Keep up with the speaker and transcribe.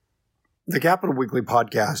The Capital Weekly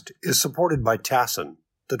podcast is supported by TASIN,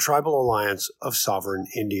 the Tribal Alliance of Sovereign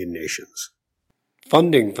Indian Nations.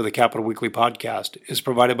 Funding for the Capital Weekly podcast is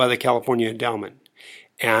provided by the California Endowment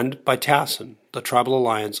and by TASIN, the Tribal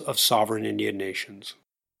Alliance of Sovereign Indian Nations.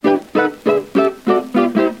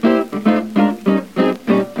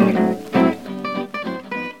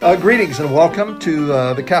 Greetings and welcome to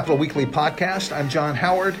the Capital Weekly podcast. I'm John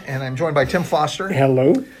Howard, and I'm joined by Tim Foster.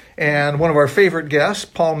 Hello. And one of our favorite guests,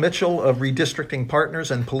 Paul Mitchell of Redistricting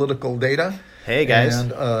Partners and Political Data. Hey, guys.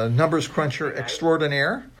 And Numbers Cruncher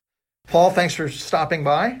Extraordinaire. Paul, thanks for stopping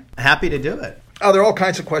by. Happy to do it. There are all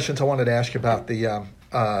kinds of questions I wanted to ask you about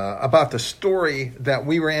the story that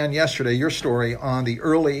we ran yesterday, your story on the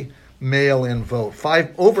early mail-in vote.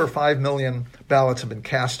 Over 5 million ballots have been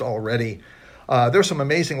cast already. There's some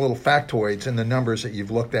amazing little factoids in the numbers that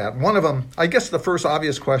you've looked at. One of them, I guess the first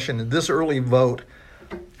obvious question, this early vote,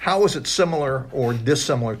 how is it similar or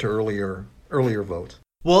dissimilar to earlier votes?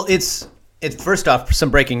 Well, it's first off, some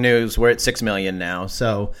breaking news. We're at 6 million now.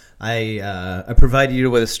 So I provided you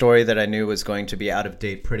with a story that I knew was going to be out of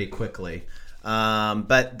date pretty quickly.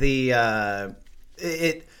 But there's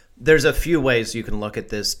a few ways you can look at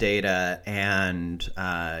this data and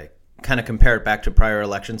kind of compare it back to prior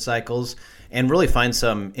election cycles and really find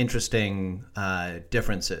some interesting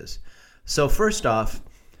differences. So first off,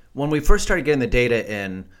 when we first started getting the data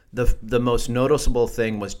in, the most noticeable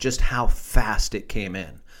thing was just how fast it came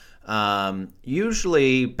in.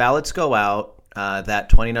 Usually ballots go out that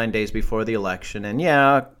 29 days before the election. And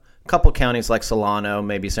a couple counties like Solano,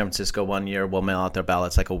 maybe San Francisco one year will mail out their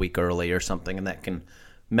ballots like a week early or something. And that can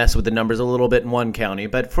mess with the numbers a little bit in one county.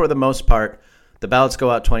 But for the most part, the ballots go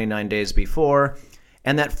out 29 days before.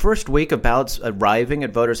 And that first week of ballots arriving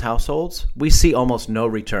at voters' households, we see almost no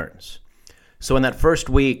returns. So in that first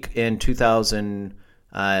week in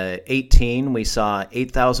 2018, we saw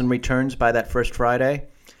 8,000 returns by that first Friday.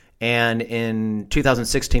 And in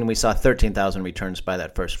 2016, we saw 13,000 returns by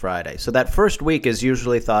that first Friday. So that first week is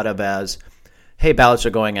usually thought of as, hey, ballots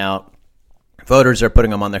are going out. Voters are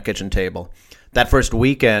putting them on their kitchen table. That first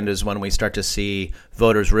weekend is when we start to see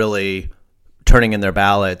voters really turning in their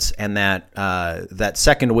ballots. And that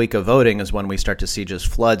second week of voting is when we start to see just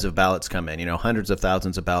floods of ballots come in, hundreds of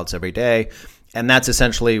thousands of ballots every day. And that's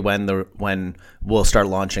essentially when we'll start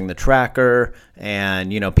launching the tracker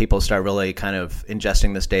and, people start really kind of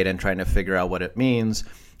ingesting this data and trying to figure out what it means.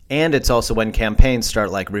 And it's also when campaigns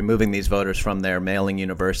start removing these voters from their mailing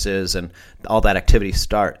universes and all that activity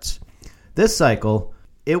starts. This cycle,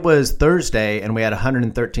 it was Thursday and we had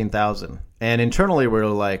 113,000. And internally we were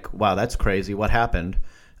like, wow, that's crazy. What happened?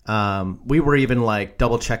 We were even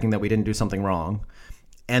double checking that we didn't do something wrong.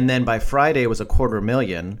 And then by Friday it was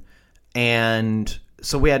 250,000. And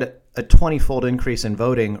so we had a 20-fold increase in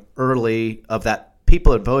voting early of that.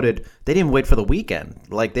 People had voted. They didn't wait for the weekend.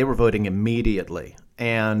 They were voting immediately.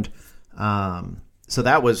 And so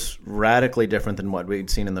that was radically different than what we'd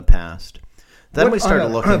seen in the past. Then we started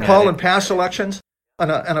looking at Paul, in past elections, on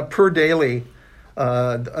a per daily,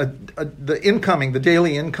 the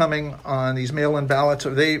daily incoming on these mail-in ballots,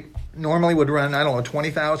 they normally would run,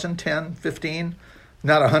 20,000, 10, 15,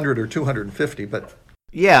 not 100 or 250, but...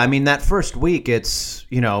 Yeah, that first week, it's,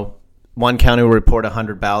 one county will report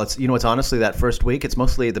 100 ballots. It's honestly that first week, it's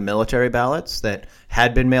mostly the military ballots that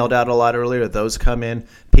had been mailed out a lot earlier. Those come in.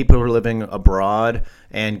 People who are living abroad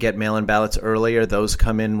and get mail-in ballots earlier, those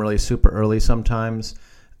come in really super early sometimes.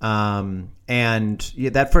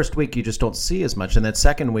 That first week, you just don't see as much. And that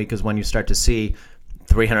second week is when you start to see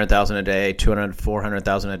 300,000 a day, 200,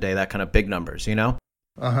 400,000 a day, that kind of big numbers,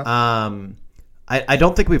 Uh-huh. I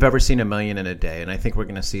don't think we've ever seen 1 million in a day, and I think we're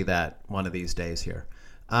going to see that one of these days here.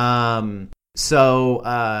 So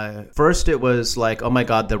first it was oh my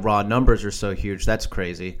God, the raw numbers are so huge. That's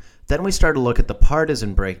crazy. Then we started to look at the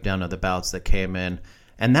partisan breakdown of the ballots that came in,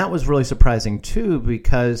 and that was really surprising too,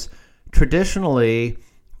 because traditionally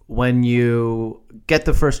when you get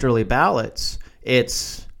the first early ballots,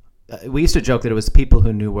 we used to joke that it was people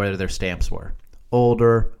who knew where their stamps were.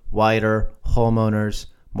 Older, whiter, homeowners,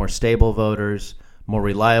 more stable voters, more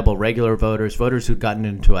reliable regular voters who'd gotten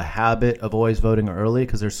into a habit of always voting early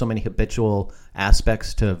because there's so many habitual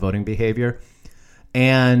aspects to voting behavior.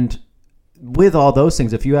 And with all those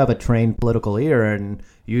things, if you have a trained political ear and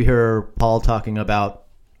you hear Paul talking about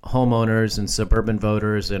homeowners and suburban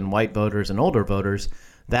voters and white voters and older voters,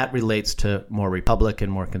 that relates to more Republican,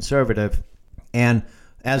 more conservative. And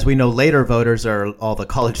as we know, later voters are all the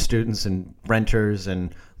college students and renters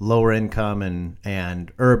and lower income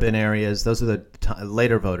and urban areas. Those are the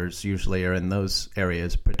later voters usually are in those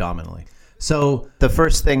areas predominantly. So the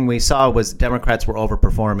first thing we saw was Democrats were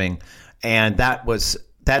overperforming, and that was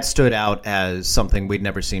that stood out as something we'd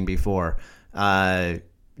never seen before.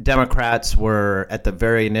 Democrats were at the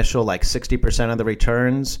very initial, like 60% of the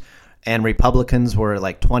returns, and Republicans were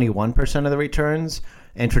like 21% of the returns.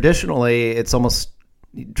 And traditionally,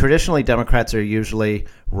 Democrats are usually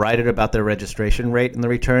right at about their registration rate in the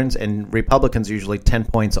returns, and Republicans usually 10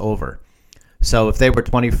 points over. So if they were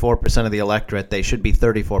 24% of the electorate, they should be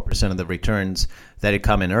 34% of the returns that had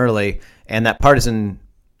come in early. And that partisan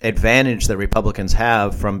advantage that Republicans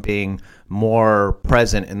have from being more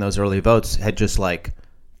present in those early votes had just like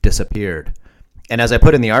disappeared. And as I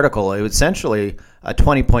put in the article, it was essentially a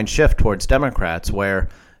 20-point shift towards Democrats, where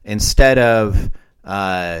instead of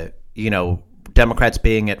Democrats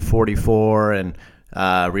being at 44 and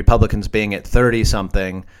Republicans being at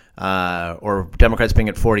 30-something, or Democrats being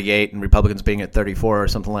at 48 and Republicans being at 34 or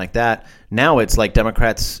something like that, now it's like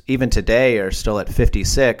Democrats, even today, are still at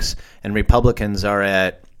 56 and Republicans are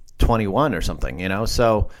at 21 or something,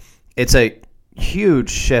 So it's a huge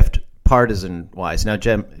shift partisan-wise. Now,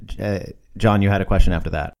 John, you had a question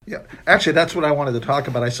after that. Yeah, actually, that's what I wanted to talk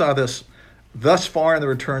about. I saw this thus far in the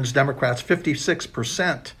returns, Democrats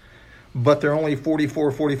 56%, but they're only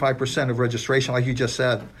 45% of registration, like you just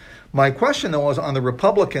said. My question, though, was on the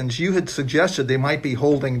Republicans. You had suggested they might be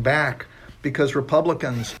holding back because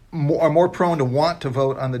Republicans are more prone to want to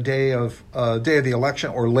vote on the day of the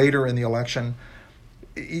election or later in the election.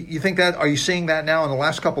 You think that? Are you seeing that now in the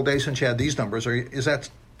last couple of days since you had these numbers? Is that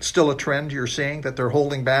still a trend you're seeing, that they're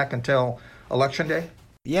holding back until election day?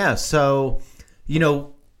 Yeah. So,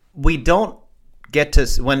 we don't get to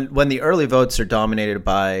when the early votes are dominated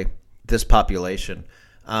by this population.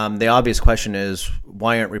 The obvious question is,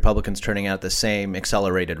 why aren't Republicans turning out at the same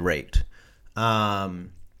accelerated rate?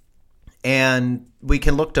 And we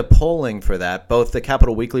can look to polling for that, both the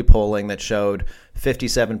Capital Weekly polling that showed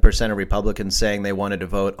 57% of Republicans saying they wanted to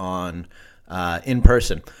vote on in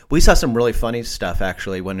person. We saw some really funny stuff,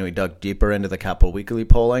 actually, when we dug deeper into the Capital Weekly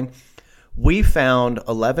polling. We found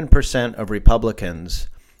 11% of Republicans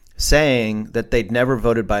saying that they'd never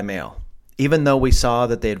voted by mail, even though we saw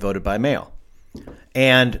that they had voted by mail.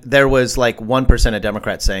 And there was like 1% of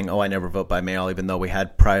Democrats saying, I never vote by mail, even though we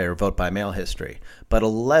had prior vote by mail history. But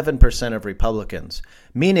 11% of Republicans,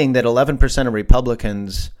 meaning that 11% of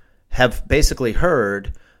Republicans have basically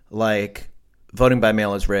heard, like, voting by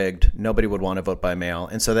mail is rigged. Nobody would want to vote by mail.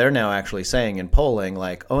 And so they're now actually saying in polling,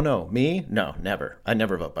 like, oh, no, me? No, never. I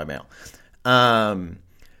never vote by mail.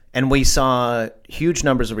 And we saw huge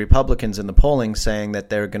numbers of Republicans in the polling saying that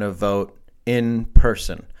they're going to vote in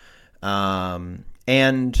person.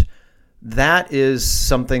 And that is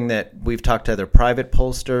something that we've talked to other private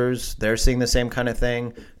pollsters. They're seeing the same kind of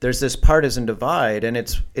thing. There's this partisan divide, and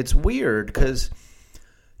it's weird because,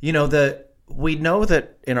 we know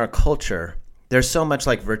that in our culture, there's so much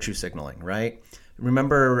like virtue signaling, right?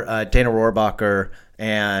 Remember Dana Rohrabacher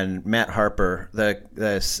and Matt Harper, the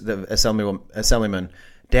assemblyman,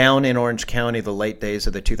 down in Orange County the late days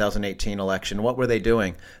of the 2018 election. What were they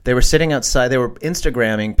doing? They were sitting outside. They were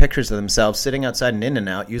Instagramming pictures of themselves sitting outside an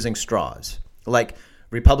In-N-Out using straws. Like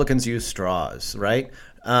Republicans use straws, right?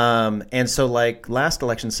 And so like last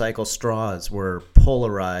election cycle, straws were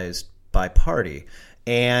polarized by party.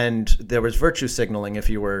 And there was virtue signaling if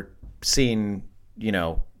you were seen,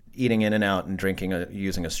 eating In-N-Out and drinking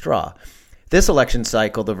using a straw. This election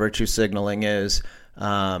cycle, the virtue signaling is,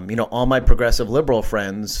 all my progressive liberal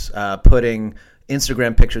friends putting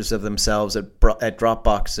Instagram pictures of themselves at drop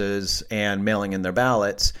boxes and mailing in their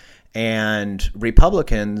ballots. And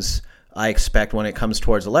Republicans, I expect when it comes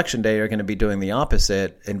towards election day, are going to be doing the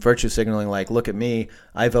opposite and virtue signaling like, look at me,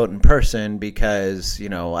 I vote in person because,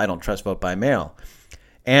 I don't trust vote by mail.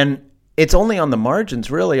 And it's only on the margins,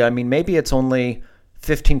 really. I mean, maybe it's only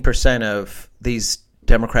 15% of these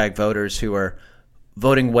Democratic voters who are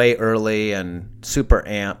voting way early and super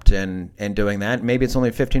amped and doing that. Maybe it's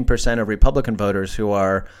only 15% of Republican voters who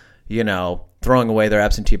are, throwing away their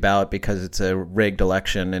absentee ballot because it's a rigged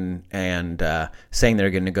election and saying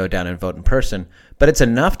they're going to go down and vote in person. But it's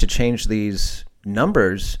enough to change these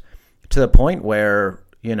numbers to the point where,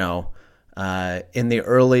 in the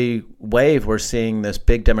early wave, we're seeing this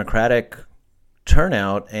big Democratic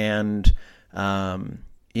turnout and,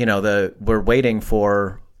 we're waiting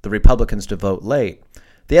for the Republicans to vote late.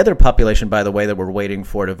 The other population, by the way, that we're waiting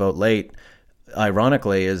for to vote late,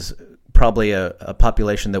 ironically, is probably a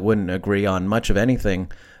population that wouldn't agree on much of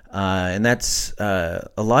anything, and that's a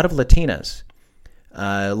lot of Latinas.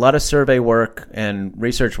 A lot of survey work and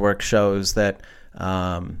research work shows that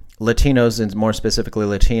Latinos, and more specifically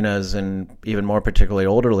Latinas, and even more particularly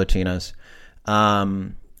older Latinas,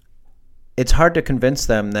 it's hard to convince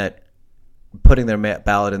them that putting their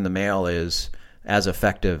ballot in the mail is as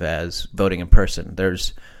effective as voting in person.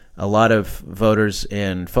 There's a lot of voters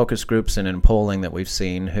in focus groups and in polling that we've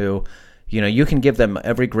seen who, you can give them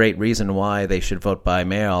every great reason why they should vote by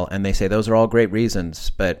mail, and they say those are all great reasons,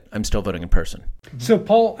 but I'm still voting in person. So,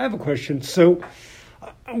 Paul, I have a question. So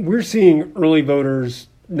we're seeing early voters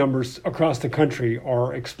numbers across the country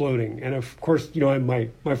are exploding. And of course,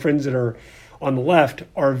 my friends that are on the left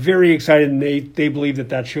are very excited, and they believe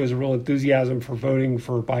that shows a real enthusiasm for voting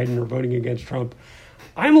for Biden or voting against Trump.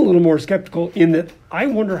 I'm a little more skeptical in that I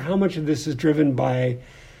wonder how much of this is driven by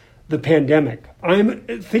the pandemic. I'm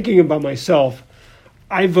thinking about myself.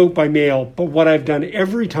 I vote by mail, but what I've done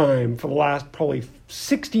every time for the last probably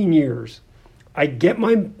 16 years, I get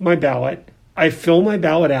my ballot, I fill my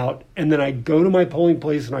ballot out, and then I go to my polling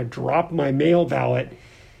place and I drop my mail ballot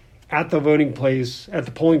at the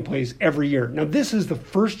polling place every year. Now, this is the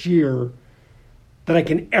first year that I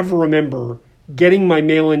can ever remember getting my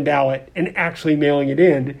mail-in ballot and actually mailing it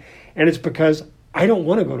in. And it's because I don't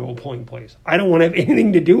want to go to a polling place. I don't want to have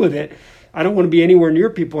anything to do with it. I don't want to be anywhere near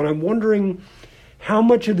people. And I'm wondering how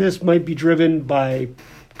much of this might be driven by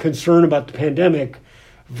concern about the pandemic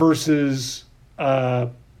versus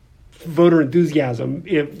voter enthusiasm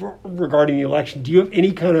regarding the election. Do you have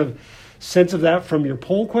any kind of sense of that from your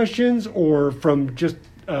poll questions or from just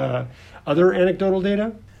other anecdotal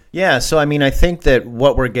data? Yeah, so I think that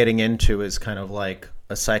what we're getting into is kind of like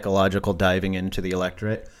a psychological diving into the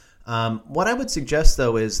electorate. What I would suggest,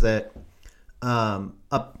 though, is that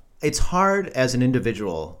it's hard as an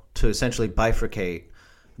individual to essentially bifurcate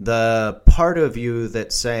the part of you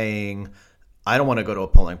that's saying, I don't want to go to a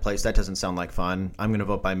polling place. That doesn't sound like fun. I'm going to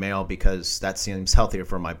vote by mail because that seems healthier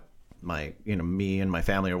for my me and my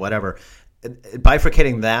family or whatever.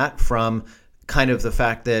 Bifurcating that from kind of the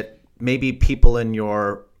fact that maybe people in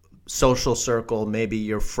your social circle, maybe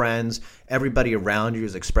your friends, everybody around you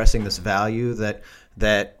is expressing this value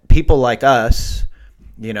that people like us,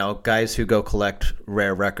 guys who go collect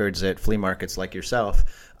rare records at flea markets like yourself,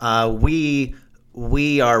 we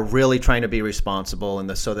are really trying to be responsible.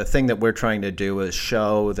 And so the thing that we're trying to do is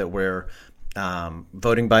show that we're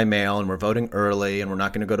voting by mail and we're voting early and we're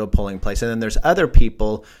not going to go to a polling place. And then there's other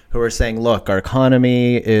people who are saying, look, our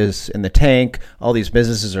economy is in the tank. All these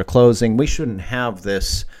businesses are closing. We shouldn't have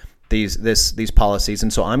these policies.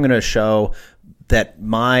 And so I'm going to show that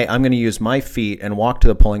I'm going to use my feet and walk to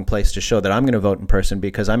the polling place to show that I'm going to vote in person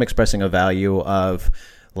because I'm expressing a value of,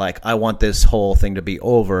 like, I want this whole thing to be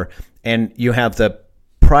over. And you have the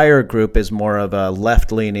prior group is more of a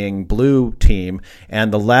left-leaning blue team,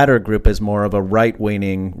 and the latter group is more of a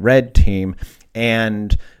right-leaning red team.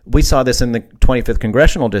 And we saw this in the 25th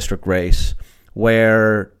congressional district race,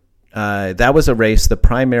 where that was a race. The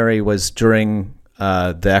primary was during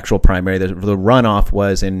the actual primary. The runoff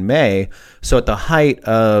was in May. So at the height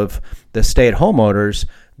of the stay-at-home orders,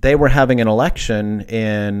 they were having an election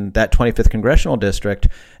in that 25th congressional district,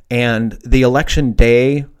 and the election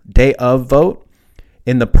day of vote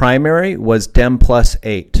in the primary was Dem plus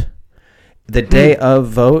 8. The day of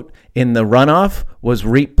vote in the runoff was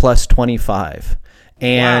REAP plus 25.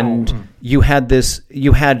 And wow. you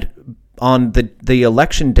had on the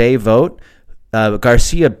election day vote,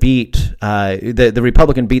 Garcia beat, the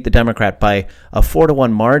Republican beat the Democrat by a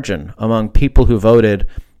 4-1 margin among people who voted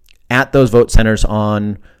at those vote centers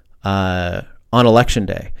on election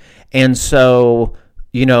day. And so,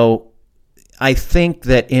 I think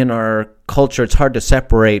that in our culture, it's hard to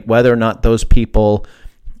separate whether or not those people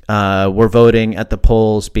were voting at the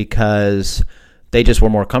polls because they just were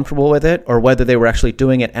more comfortable with it, or whether they were actually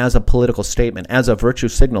doing it as a political statement, as a virtue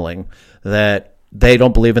signaling that they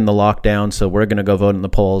don't believe in the lockdown, so we're going to go vote in the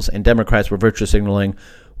polls. And Democrats were virtue signaling,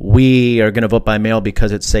 we are going to vote by mail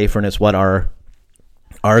because it's safer and it's what our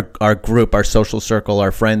group, our social circle,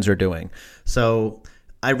 our friends are doing. So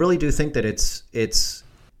I really do think that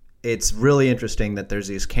it's really interesting that there's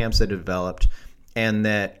these camps that have developed, and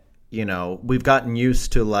that, we've gotten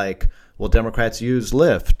used to, like, well, Democrats use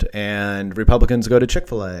Lyft and Republicans go to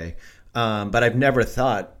Chick-fil-A. But I've never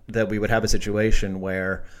thought that we would have a situation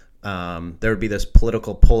where there would be this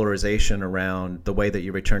political polarization around the way that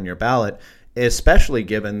you return your ballot, especially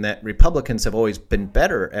given that Republicans have always been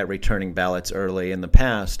better at returning ballots early in the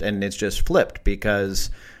past. And it's just flipped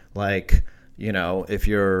because, like, if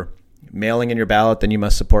you're mailing in your ballot, then you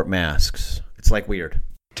must support masks. It's like weird.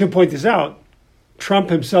 To point this out,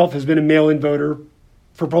 Trump himself has been a mail-in voter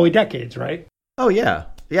for probably decades, right? Oh, yeah.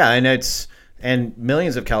 Yeah, and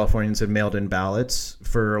millions of Californians have mailed in ballots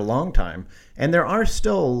for a long time. And there are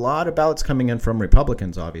still a lot of ballots coming in from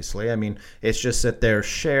Republicans, obviously. It's just that their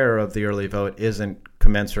share of the early vote isn't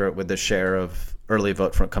commensurate with the share of early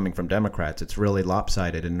vote coming from Democrats. It's really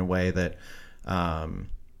lopsided in a way that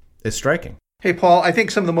is striking. Hey, Paul, I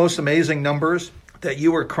think some of the most amazing numbers that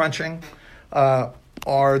you were crunching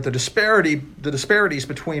are the disparities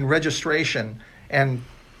between registration and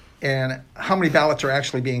how many ballots are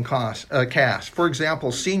actually being cast. For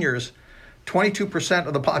example, seniors, 22%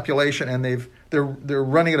 of the population, and they're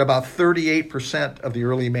running at about 38% of the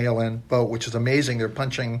early mail-in vote, which is amazing. They're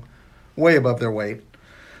punching way above their weight.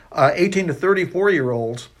 18 to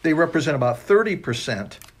 34-year-olds, they represent about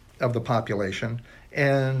 30% of the population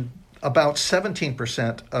and about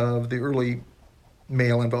 17% of the early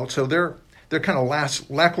mail-in vote. So they're kind of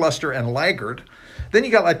lackluster and laggard. Then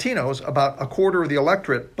you got Latinos, about a quarter of the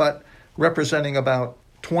electorate, but representing about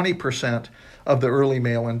 20% of the early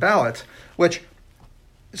mail-in ballots, which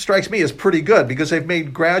strikes me as pretty good because they've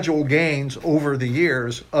made gradual gains over the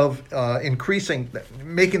years of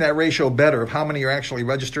making that ratio better of how many are actually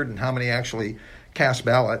registered and how many actually cast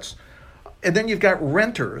ballots. And then you've got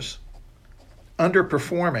renters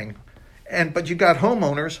underperforming, but you've got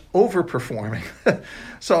homeowners overperforming.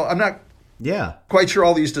 So I'm not quite sure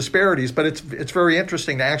all these disparities, but it's very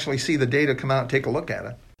interesting to actually see the data come out and take a look at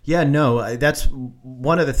it. Yeah, no, that's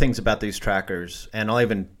one of the things about these trackers, and I'll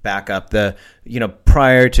even back up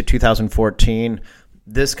prior to 2014,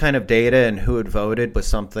 this kind of data and who had voted was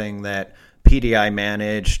something that PDI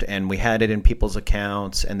managed, and we had it in people's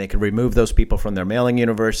accounts, and they could remove those people from their mailing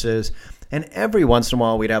universes. And every once in a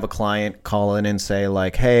while, we'd have a client call in and say,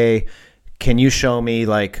 like, hey, can you show me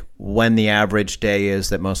like when the average day is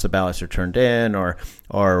that most of the ballots are turned in, or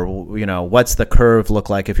what's the curve look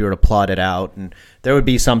like if you were to plot it out? And there would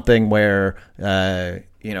be something where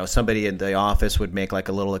somebody in the office would make like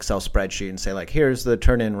a little Excel spreadsheet and say like, here's the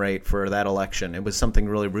turn-in rate for that election. It was something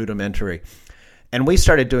really rudimentary. And we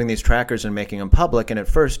started doing these trackers and making them public. And at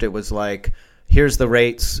first it was like, here's the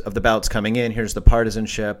rates of the ballots coming in, here's the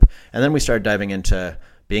partisanship. And then we started diving into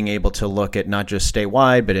being able to look at not just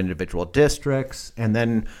statewide, but individual districts. And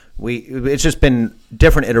then it's just been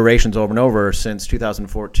different iterations over and over since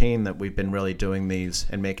 2014 that we've been really doing these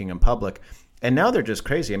and making them public. And now they're just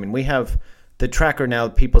crazy. I mean, we have the tracker now,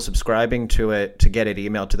 people subscribing to it to get it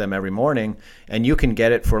emailed to them every morning. And you can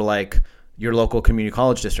get it for like your local community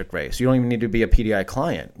college district race. You don't even need to be a PDI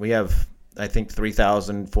client. We have, I think,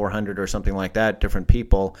 3,400 or something like that, different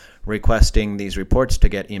people requesting these reports to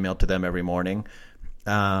get emailed to them every morning.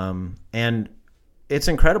 And it's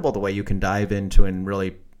incredible the way you can dive into and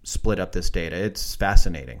really split up this data. It's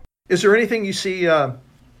fascinating. Is there anything you see on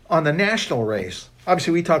the national race?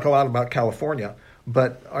 Obviously, we talk a lot about California,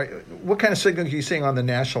 but what kind of signals are you seeing on the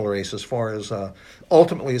national race as far as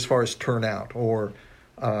ultimately as far as turnout or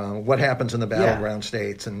what happens in the battleground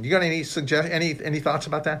states? And you got any thoughts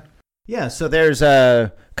about that? Yeah, so there's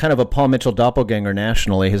a kind of a Paul Mitchell doppelganger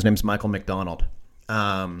nationally. His name's Michael McDonald.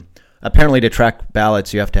 Apparently, to track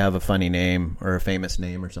ballots, you have to have a funny name or a famous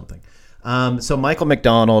name or something. So Michael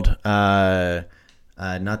McDonald, not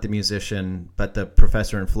the musician, but the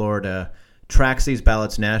professor in Florida, tracks these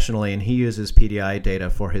ballots nationally, and he uses PDI data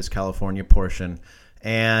for his California portion.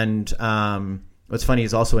 And what's funny,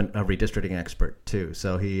 he's also a redistricting expert, too.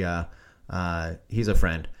 So he's a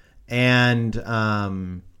friend. And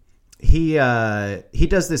he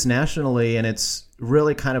does this nationally, and it's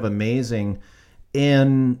really kind of amazing.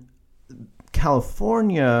 In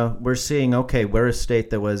California, we're seeing, okay, we're a state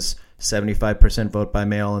that was 75% vote by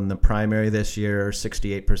mail in the primary this year,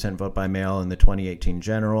 68% vote by mail in the 2018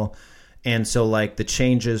 general. And so like the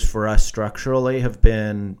changes for us structurally have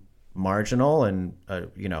been marginal and,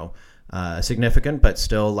 significant, but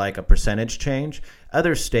still like a percentage change.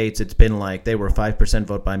 Other states, it's been like they were 5%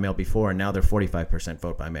 vote by mail before, and now they're 45%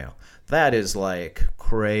 vote by mail. That is like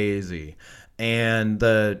crazy. And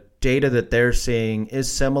the data that they're seeing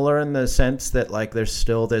is similar in the sense that like there's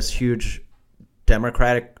still this huge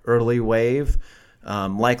Democratic early wave,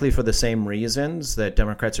 likely for the same reasons that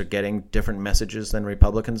Democrats are getting different messages than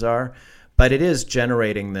Republicans are. But it is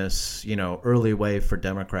generating this, early wave for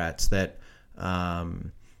Democrats that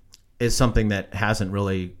is something that hasn't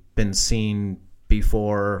really been seen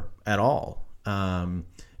before at all. And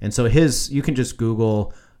so you can just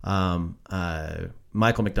Google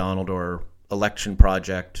Michael McDonald or election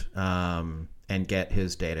project and get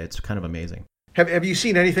his data. It's kind of amazing. Have you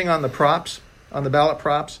seen anything on the props, on the ballot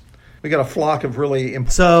props? We got a flock of really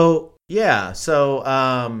So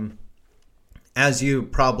as you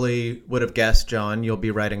probably would have guessed, John, you'll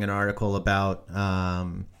be writing an article about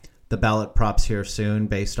the ballot props here soon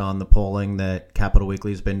based on the polling that Capital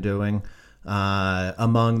Weekly has been doing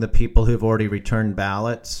among the people who've already returned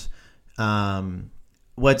ballots.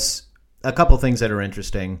 What's a couple things that are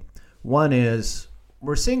interesting. One is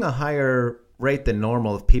we're seeing a higher rate than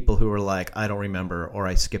normal of people who are like, I don't remember or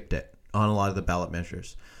I skipped it. on a lot of the ballot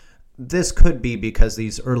measures. This could be because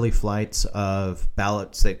these early flights of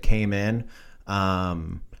ballots that came in,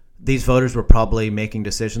 these voters were probably making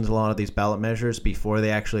decisions on a lot of these ballot measures before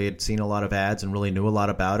they actually had seen a lot of ads and really knew a lot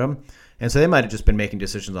about them. And so they might have just been making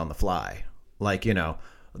decisions on the fly. Like,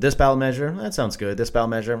 this ballot measure, that sounds good. This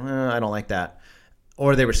ballot measure, I don't like that.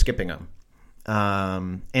 Or they were skipping them.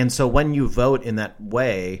 And so when you vote in that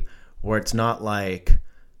way, where it's not like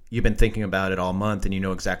you've been thinking about it all month and you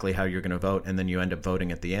know exactly how you're going to vote and then you end up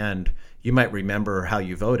voting at the end, you might remember how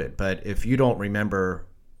you voted. But if you don't remember,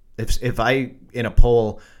 if I, in a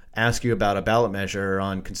poll, ask you about a ballot measure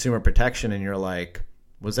on consumer protection and you're like,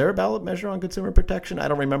 was there a ballot measure on consumer protection? I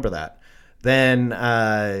don't remember that. Then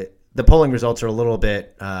the polling results are a little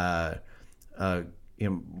bit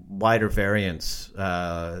wider variance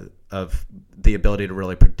of the ability to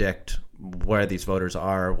really predict where these voters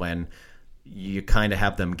are when you kind of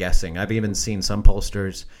have them guessing. I've even seen some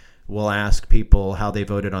pollsters will ask people how they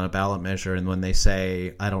voted on a ballot measure, and when they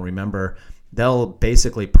say, I don't remember, they'll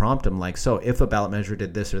basically prompt them like, so if a ballot measure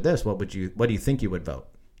did this or this, what do you think you would vote?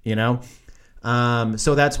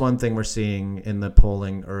 So that's one thing we're seeing in the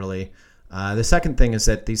polling early. The second thing is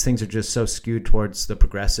that these things are just so skewed towards the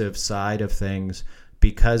progressive side of things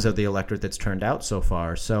because of the electorate that's turned out so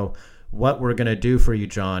far. So what we're going to do for you,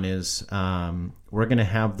 John, is we're going to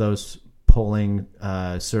have those polling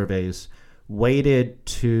surveys weighted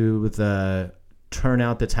to the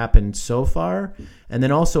turnout that's happened so far, and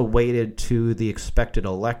then also weighted to the expected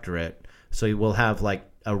electorate. So you will have like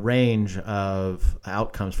a range of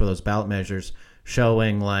outcomes for those ballot measures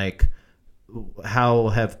showing like how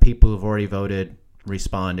have people who've already voted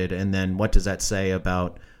responded, and then what does that say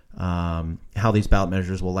about how these ballot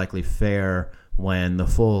measures will likely fare when the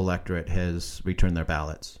full electorate has returned their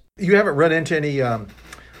ballots. You haven't run into any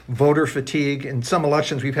voter fatigue. In some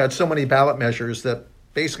elections, we've had so many ballot measures that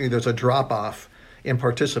basically there's a drop-off in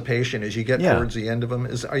participation as you get towards the end of them.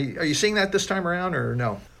 Are you seeing that this time around or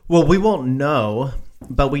no? Well, we won't know,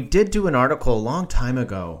 but we did do an article a long time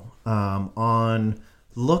ago on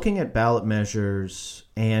looking at ballot measures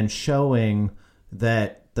and showing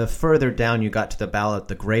that the further down you got to the ballot,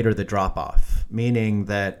 the greater the drop-off, meaning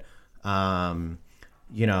that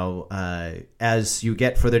as you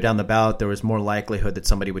get further down the ballot, there was more likelihood that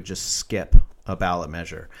somebody would just skip a ballot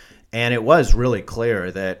measure. And it was really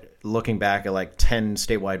clear that looking back at like 10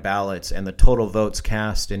 statewide ballots and the total votes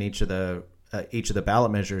cast in each of the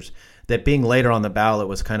ballot measures, that being later on the ballot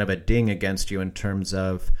was kind of a ding against you in terms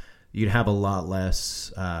of you'd have a lot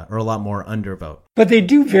less or a lot more undervote. But they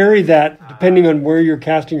do vary that depending on where you're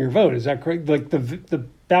casting your vote. Is that correct? Like the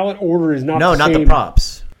ballot order is not the same. No, not the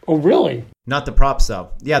props. Oh, really? Not the props, though.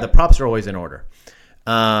 Yeah, the props are always in order.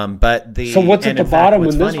 But the So what's at the bottom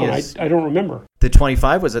in this one? I don't remember. The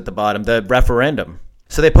 25 was at the bottom, the referendum.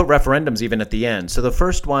 So they put referendums even at the end. So the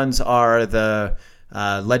first ones are the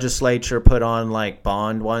legislature put on like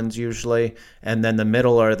bond ones usually, and then the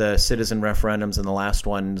middle are the citizen referendums, and the last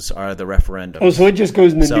ones are the referendums. Oh, so it just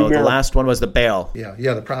goes in the numeric. So the last one was the bail. Yeah,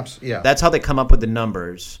 the props. Yeah, that's how they come up with the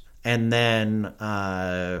numbers, and then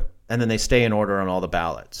they stay in order on all the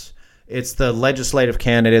ballots. It's the legislative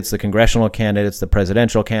candidates, the congressional candidates, the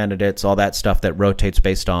presidential candidates, all that stuff that rotates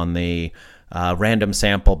based on the random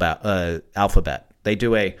sample alphabet. They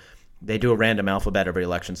do a random alphabet every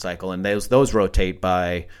election cycle, and those rotate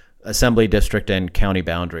by assembly district and county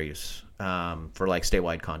boundaries for like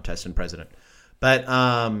statewide contests and president. But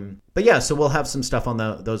yeah, so we'll have some stuff on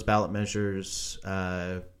those ballot measures,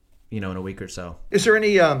 in a week or so. Is there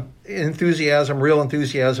any real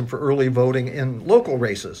enthusiasm for early voting in local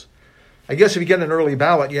races? I guess if you get an early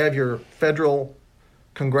ballot, you have your federal,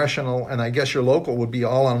 congressional, and I guess your local would be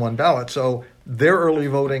all on one ballot. So their early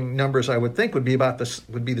voting numbers, I would think, would be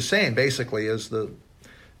the same basically as the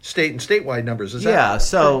state and statewide numbers. Is that? Yeah.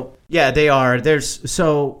 So yeah, they are.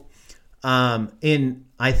 In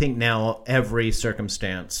I think now every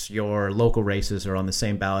circumstance, your local races are on the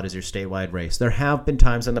same ballot as your statewide race. There have been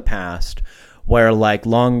times in the past where like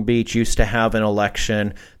Long Beach used to have an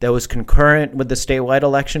election that was concurrent with the statewide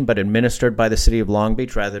election but administered by the city of Long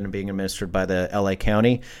Beach rather than being administered by the LA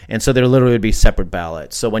County. And so there literally would be separate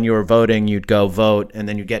ballots. So when you were voting, you'd go vote, and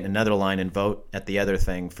then you'd get in another line and vote at the other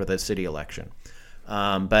thing for the city election.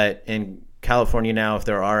 But in California now, if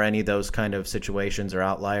there are any of those kind of situations or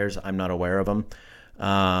outliers, I'm not aware of them.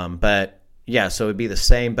 But yeah, so it would be the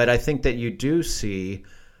same. But I think that you do see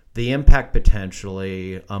the impact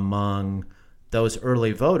potentially among those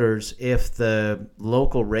early voters if the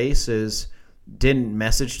local races didn't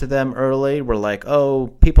message to them early. We're like, oh,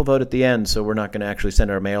 people vote at the end, so we're not going to actually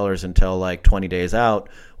send our mailers until like 20 days out.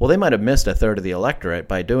 Well, they might have missed a third of the electorate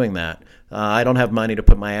by doing that. I don't have money to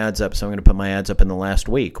put my ads up, so I'm going to put my ads up in the last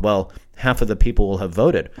week. Well, half of the people will have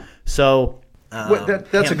voted. So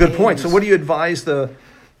that's a good point. So what would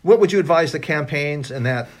you advise the campaigns in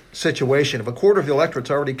that situation? If a quarter of the electorate's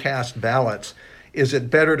already cast ballots, is it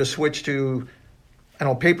better to switch to,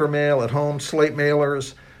 paper mail at home, slate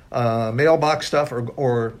mailers, mailbox stuff,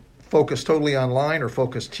 or focus totally online, or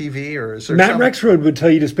focus TV, or is there Matt Rexroad would tell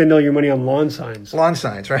you to spend all your money on lawn signs. Lawn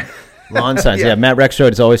signs, right? Lawn signs, yeah. Matt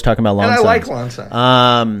Rexroad is always talking about lawn signs. And I like lawn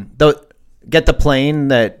signs. Get the plane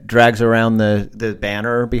that drags around the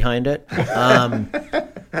banner behind it.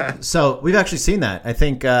 So we've actually seen that. I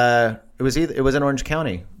think it was in Orange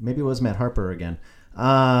County. Maybe it was Matt Harper again.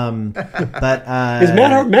 But is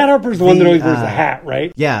Matt Harper's the one that always wears the hat,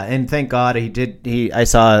 right? Yeah, and thank God he did. I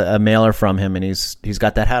saw a mailer from him, and he's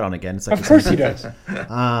got that hat on again. It's like of course he does.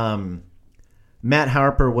 Matt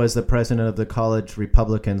Harper was the president of the college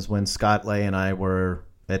Republicans when Scott Lay and I were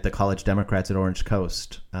at the college Democrats at Orange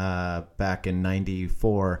Coast back in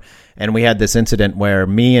 '94, and we had this incident where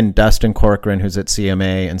me and Dustin Corcoran, who's at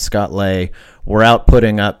CMA, and Scott Lay were out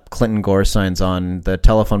putting up Clinton Gore signs on the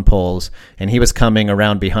telephone poles, and he was coming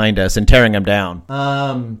around behind us and tearing them down.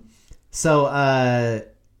 But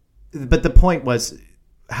the point was,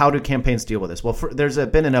 how do campaigns deal with this? Well, there's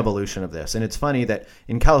been an evolution of this, and it's funny that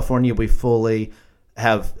in California we fully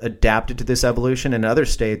have adapted to this evolution. In other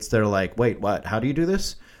states, they're like, wait, what? How do you do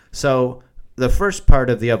this? So the first part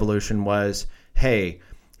of the evolution was, hey,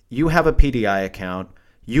 you have a PDI account.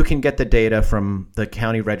 You can get the data from the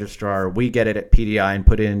county registrar. We get it at PDI and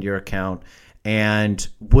put it into your account, and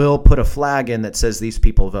we'll put a flag in that says these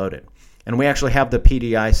people voted. And we actually have the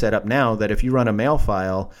PDI set up now that if you run a mail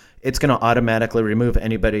file, it's going to automatically remove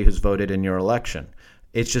anybody who's voted in your election.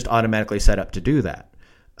 It's just automatically set up to do that.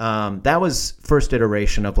 That was first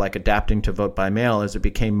iteration of like adapting to vote by mail as it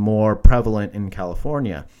became more prevalent in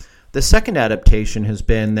California. The second adaptation has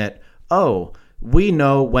been that, we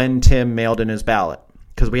know when Tim mailed in his ballot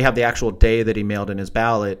because we have the actual day that he mailed in his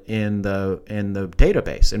ballot in the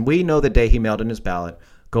database. And we know the day he mailed in his ballot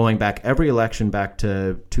going back every election back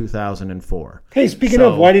to 2004. Hey, speaking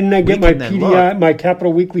of, why didn't I get my PDI, my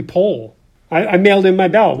Capital Weekly poll? I mailed in my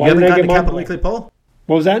ballot. Why didn't I get my Capital Weekly poll?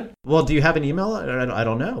 What was that? Well, do you have an email? I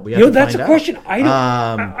don't know. That's a question.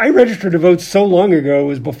 I registered to vote so long ago, it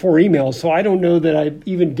was before email, so I don't know that I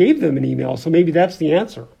even gave them an email. So maybe that's the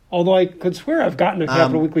answer. Although I could swear I've gotten a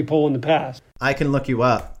Capital Weekly poll in the past. I can look you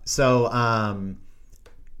up. So,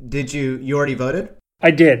 did you already voted?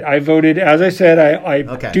 I did. I voted. As I said, I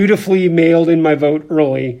dutifully mailed in my vote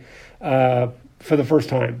early for the first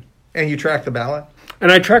time. And you tracked the ballot?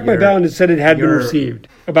 And I tracked my ballot and it said it had been received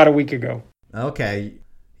about a week ago. Okay.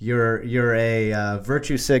 You're a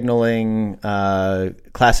virtue signaling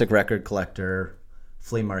classic record collector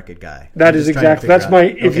flea market guy. That is exactly. That's my.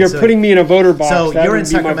 If you're putting me in a voter box, so you're in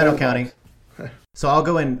Sacramento County. So I'll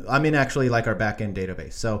go in. I'm in actually like our back end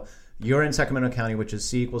database. So you're in Sacramento County, which is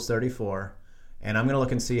C equals 34, and I'm going to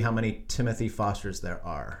look and see how many Timothy Fosters there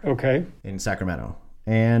are. Okay. In Sacramento,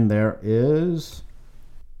 and there is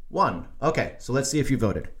one. Okay, so let's see if you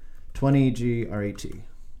voted. 20GRET.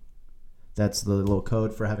 That's the little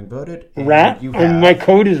code for having voted. Rat? And my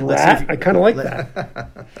code is rat? I kind of like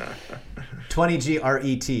that.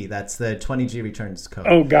 20GRET. That's the 20G returns code.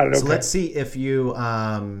 Oh, got it. Okay. So let's see if you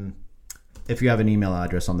have an email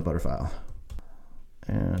address on the voter file.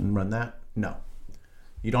 And run that. No.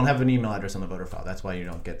 You don't have an email address on the voter file. That's why you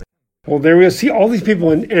don't get the... Well, there we go. See, all these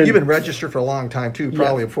people... And you've been registered for a long time, too,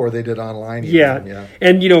 probably before they did online. Yeah.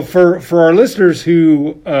 And, for our listeners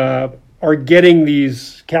who... are getting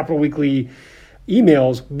these Capital Weekly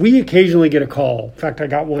emails, we occasionally get a call. In fact, I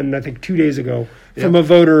got one, I think, 2 days ago from a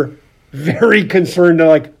voter very concerned.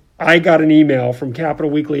 I got an email from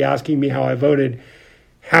Capital Weekly asking me how I voted.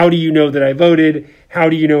 How do you know that I voted? How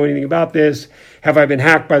do you know anything about this? Have I been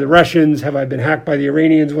hacked by the Russians? Have I been hacked by the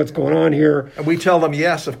Iranians? What's going on here? And we tell them,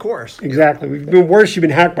 yes, of course. Exactly. We've been worse. You've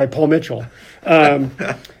been hacked by Paul Mitchell.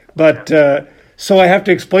 So I have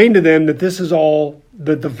to explain to them that this is all...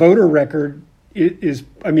 The voter record is,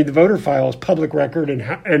 the voter file is public record,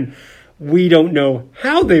 and we don't know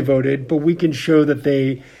how they voted, but we can show that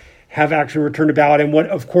they have actually returned a ballot. And what,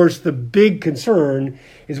 of course, the big concern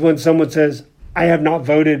is when someone says, I have not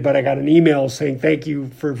voted, but I got an email saying, thank you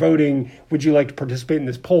for voting. Would you like to participate in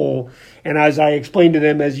this poll? And as I explained to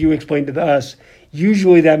them, as you explained to us,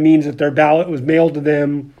 usually that means that their ballot was mailed to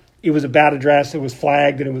them. It was a bad address. It was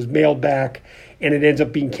flagged and it was mailed back, and it ends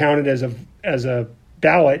up being counted as a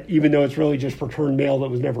ballot, even though it's really just returned mail that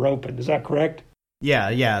was never opened. Is that correct?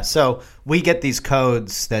 Yeah. So we get these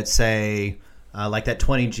codes that say, like that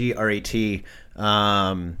 20G RET,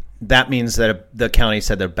 that means that the county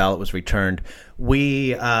said their ballot was returned.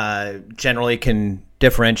 We generally can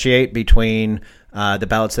differentiate between the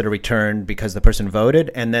ballots that are returned because the person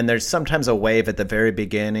voted, and then there's sometimes a wave at the very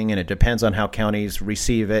beginning, and it depends on how counties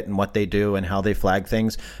receive it and what they do and how they flag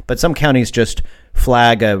things. But some counties just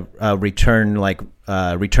flag a return, like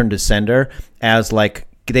return to sender, as like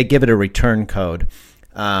they give it a return code.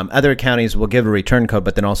 Other counties will give a return code,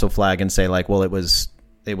 but then also flag and say like, well, it was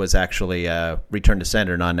actually return to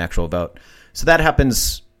sender, not an actual vote. So that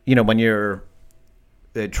happens, when you're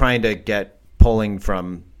trying to get polling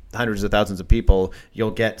from hundreds of thousands of people,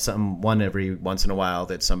 you'll get one every once in a while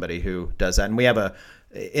that's somebody who does that. And we have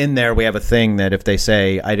a thing that if they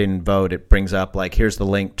say I didn't vote, it brings up like, here's the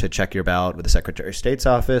link to check your ballot with the Secretary of State's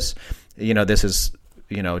office. This is,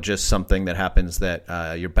 just something that happens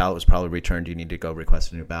that your ballot was probably returned. You need to go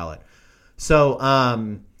request a new ballot. So,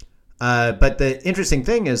 but the interesting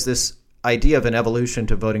thing is this idea of an evolution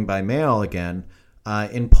to voting by mail again.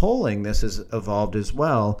 In polling, this has evolved as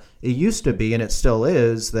well. It used to be, and it still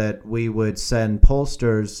is, that we would send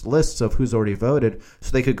pollsters lists of who's already voted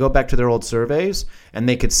so they could go back to their old surveys and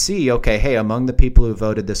they could see, okay, hey, among the people who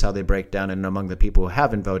voted, this is how they break down, and among the people who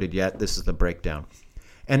haven't voted yet, this is the breakdown.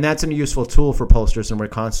 And that's a useful tool for pollsters, and we're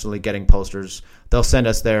constantly getting pollsters. They'll send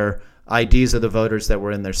us their IDs of the voters that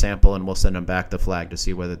were in their sample, and we'll send them back the flag to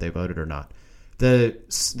see whether they voted or not.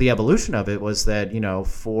 The evolution of it was that,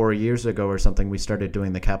 4 years ago or something, we started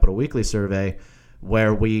doing the Capitol Weekly survey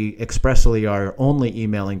where we expressly are only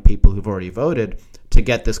emailing people who've already voted to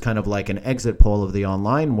get this kind of like an exit poll of the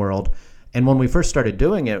online world. And when we first started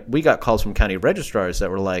doing it, we got calls from county registrars that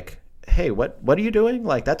were like, hey, what are you doing?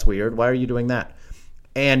 Like, that's weird. Why are you doing that?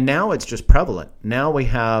 And now it's just prevalent. Now we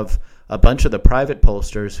have a bunch of the private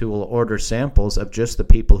pollsters who will order samples of just the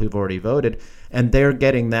people who've already voted, and they're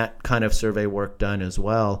getting that kind of survey work done as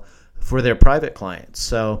well for their private clients.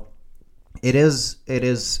 So it is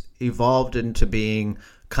evolved into being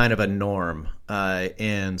kind of a norm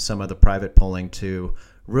in some of the private polling to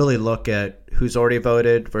really look at who's already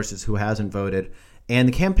voted versus who hasn't voted. And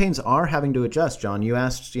the campaigns are having to adjust, John. You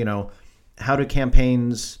asked, how do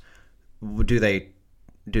campaigns, do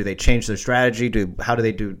they change their strategy? How do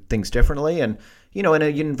they do things differently? And, in an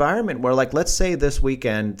environment where, like, let's say this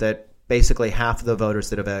weekend that basically half of the voters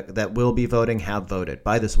that will be voting have voted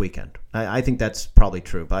by this weekend. I think that's probably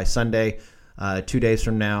true. By Sunday, 2 days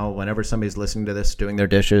from now, whenever somebody's listening to this, doing their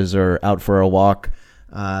dishes or out for a walk,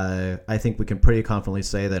 I think we can pretty confidently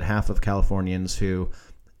say that half of Californians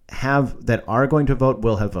that are going to vote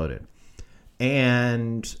will have voted.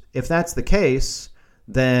 And if that's the case,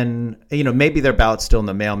 then, maybe their ballot's still in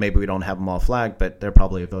the mail. Maybe we don't have them all flagged, but they're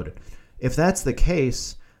probably voted. If that's the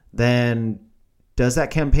case, then does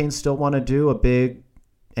that campaign still want to do a big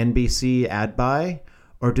NBC ad buy?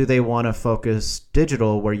 Or do they want to focus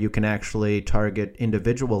digital where you can actually target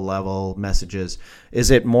individual level messages?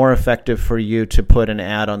 Is it more effective for you to put an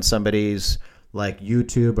ad on somebody's like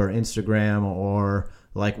YouTube or Instagram, or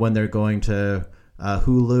like when they're going to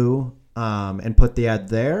Hulu and put the ad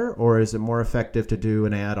there? Or is it more effective to do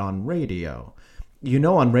an ad on radio?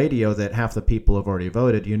 On radio that half the people have already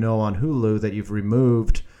voted. On Hulu that you've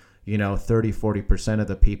removed, 30-40% of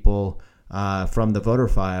the people from the voter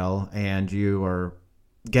file, and you are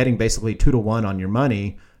getting basically 2-to-1 on your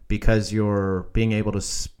money because you're being able to,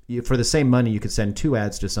 for the same money, you could send 2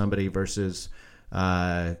 ads to somebody versus,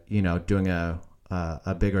 doing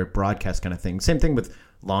a bigger broadcast kind of thing. Same thing with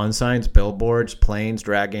lawn signs, billboards, planes,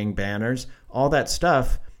 dragging banners, all that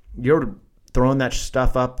stuff. You're throwing that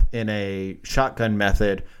stuff up in a shotgun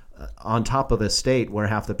method on top of a state where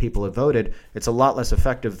half the people have voted. It's a lot less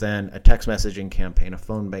effective than a text messaging campaign, a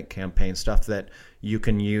phone bank campaign, stuff that you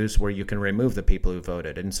can use where you can remove the people who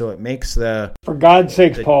voted. And so it makes For God's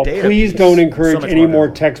sakes, Paul, please don't encourage any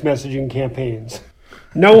more text messaging campaigns.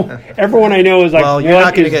 No, everyone I know is like, well, you're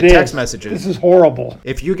not going to get text messages. This is horrible.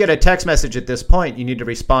 If you get a text message at this point, you need to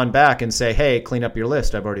respond back and say, hey, clean up your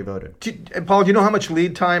list. I've already voted. Paul, do you know how much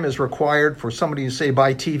lead time is required for somebody to say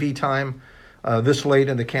buy TV time this late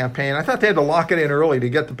in the campaign? I thought they had to lock it in early to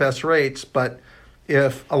get the best rates, but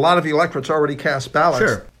if a lot of the electorates already cast ballots,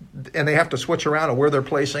 sure, and they have to switch around on where they're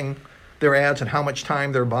placing their ads and how much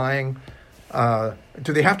time they're buying,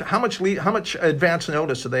 do they have to? How much advance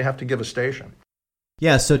notice do they have to give a station?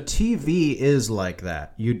 Yeah, so TV is like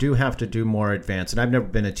that. You do have to do more advance. And I've never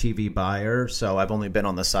been a TV buyer, so I've only been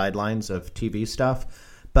on the sidelines of TV stuff.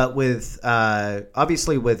 But with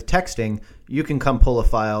obviously with texting, you can come pull a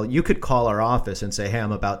file. You could call our office and say, hey,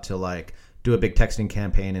 I'm about to do a big texting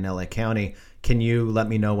campaign in LA County. Can you let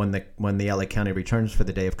me know when the LA County returns for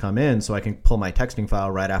the day have come in so I can pull my texting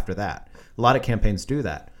file right after that? A lot of campaigns do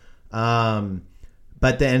that.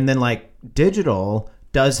 But then like digital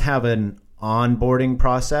does have an onboarding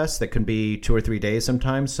process that can be 2 or 3 days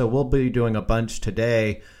sometimes. So we'll be doing a bunch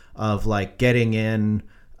today of like getting in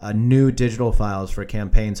new digital files for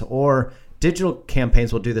campaigns, or digital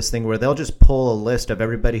campaigns will do this thing where they'll just pull a list of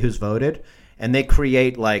everybody who's voted, and they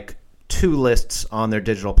create like 2 lists on their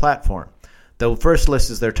digital platform. The first list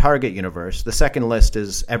is their target universe. The second list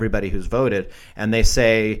is everybody who's voted. And they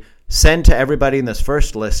say, send to everybody in this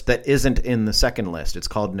first list that isn't in the second list. It's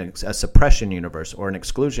called a suppression universe or an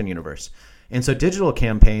exclusion universe. And so digital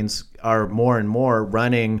campaigns are more and more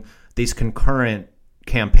running these concurrent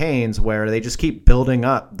campaigns where they just keep building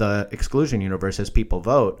up the exclusion universe as people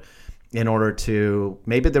vote, in order to,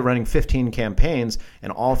 maybe they're running 15 campaigns,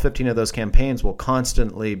 and all 15 of those campaigns will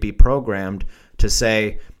constantly be programmed to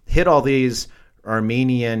say, hit all these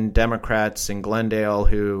Armenian Democrats in Glendale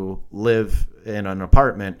who live in an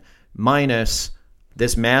apartment, minus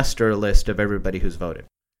this master list of everybody who's voted.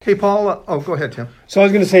 Hey, Paul. Go ahead, Tim. So I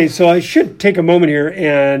was going to say, so I should take a moment here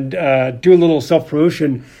and do a little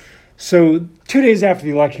self-promotion. So 2 days after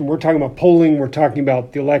the election, we're talking about polling, we're talking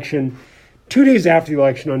about the election. 2 days after the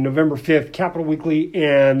election, on November 5th, Capital Weekly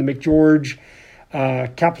and the McGeorge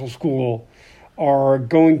Capital School are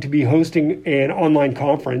going to be hosting an online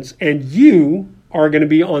conference, and you are going to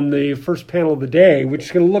be on the first panel of the day, which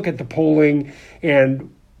is going to look at the polling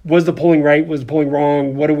and was the polling right, was the polling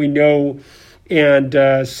wrong, what do we know? And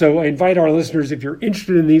so I invite our listeners, if you're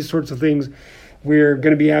interested in these sorts of things, we're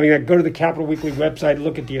going to be having that. Go to the Capital Weekly website,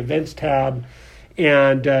 look at the events tab,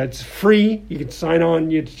 and it's free. You can sign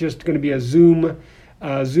on. It's just going to be a Zoom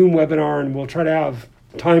webinar, and we'll try to have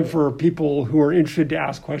time for people who are interested to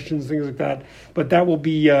ask questions, things like that. But that will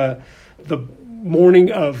be the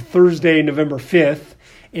morning of Thursday, November 5th,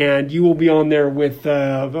 and you will be on there with,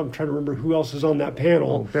 I'm trying to remember who else is on that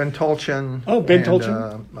panel. Ben Tolchin. Ben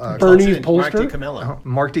Tolchin. Bernie Polster.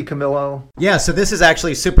 Mark DiCamillo. Yeah, so this is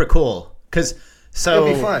actually super cool, because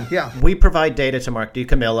it'll be fun. Yeah, we provide data to Mark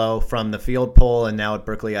DiCamillo from the field poll and now at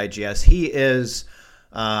Berkeley IGS. He is,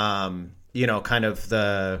 kind of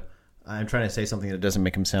the, I'm trying to say something that doesn't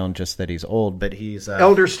make him sound just that he's old, but he's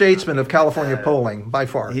elder statesman of California polling by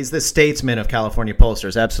far. He's the statesman of California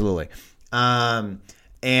pollsters, absolutely.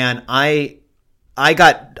 And I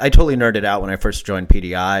totally nerded out when I first joined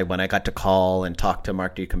PDI. When I got to call and talk to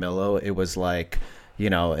Mark DiCamillo, it was like,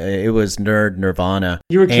 it was nirvana.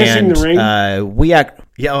 You were kissing the ring?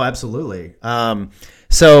 Absolutely.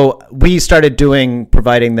 So we started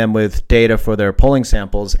providing them with data for their polling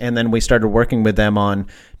samples, and then we started working with them on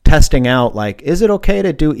testing out, like, is it okay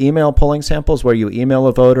to do email polling samples where you email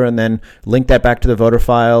a voter and then link that back to the voter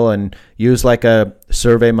file and use like a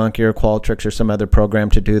SurveyMonkey or Qualtrics or some other program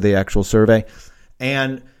to do the actual survey?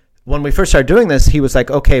 And when we first started doing this, he was like,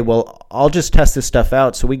 okay, well, I'll just test this stuff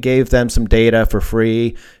out. So we gave them some data for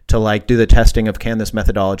free to like do the testing of, can this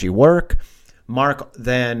methodology work? Mark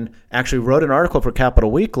then actually wrote an article for Capital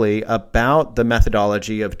Weekly about the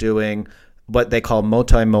methodology of doing what they call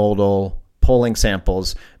multimodal polling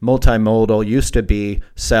samples. Multimodal used to be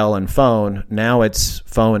cell and phone. Now it's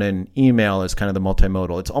phone and email is kind of the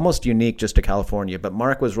multimodal. It's almost unique just to California, but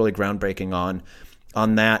Mark was really groundbreaking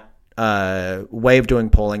on that way of doing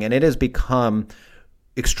polling, and it has become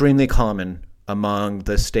extremely common among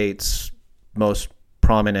the state's most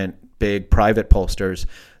prominent big private pollsters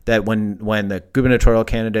that when the gubernatorial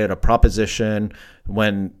candidate, a proposition,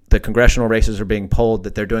 when the congressional races are being polled,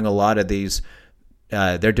 that they're doing a lot of these,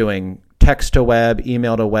 they're doing text to web,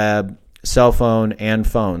 email to web, cell phone, and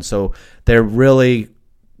phone. So they're really,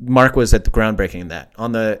 Mark was at the groundbreaking in that.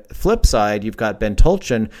 On the flip side, you've got Ben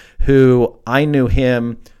Tolchin, who I knew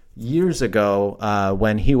him years ago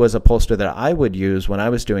when he was a pollster that I would use when I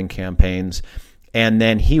was doing campaigns. And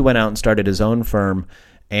then he went out and started his own firm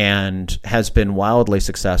and has been wildly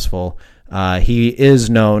successful. He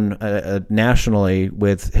is known nationally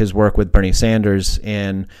with his work with Bernie Sanders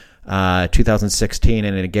in 2016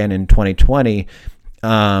 and again in 2020.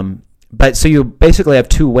 But so you basically have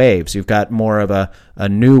two waves. You've got more of a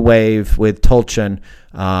new wave with Tolchin,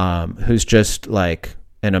 who's just like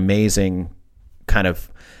an amazing kind of,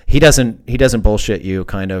 he doesn't bullshit you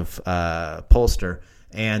kind of pollster.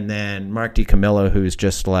 And then Mark DiCamillo, who's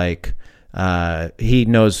just like,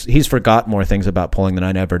 he's forgot more things about polling than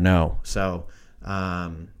I ever know. So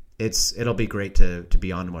it'll be great to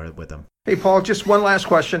be on more with them. Hey, Paul, just one last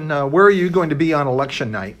question. Where are you going to be on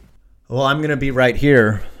election night? Well, I'm going to be right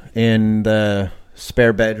here in the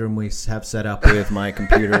spare bedroom we have set up with my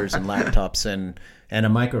computers and laptops and a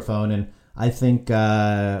microphone. And I think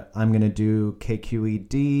I'm going to do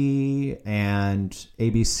KQED and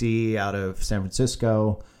ABC out of San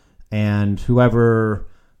Francisco, and whoever,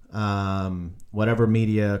 whatever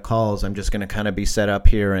media calls, I'm just going to kind of be set up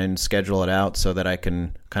here and schedule it out so that I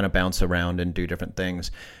can kind of bounce around and do different things.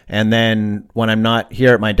 And then when I'm not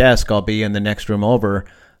here at my desk, I'll be in the next room over,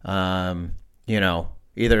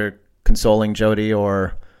 either consoling Jody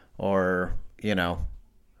or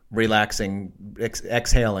relaxing,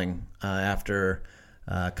 exhaling after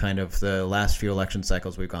kind of the last few election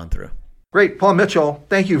cycles we've gone through. Great. Paul Mitchell,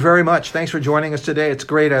 thank you very much. Thanks for joining us today. It's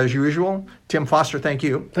great as usual. Tim Foster, thank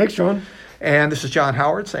you. Thanks, John. And this is John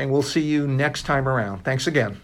Howard saying we'll see you next time around. Thanks again.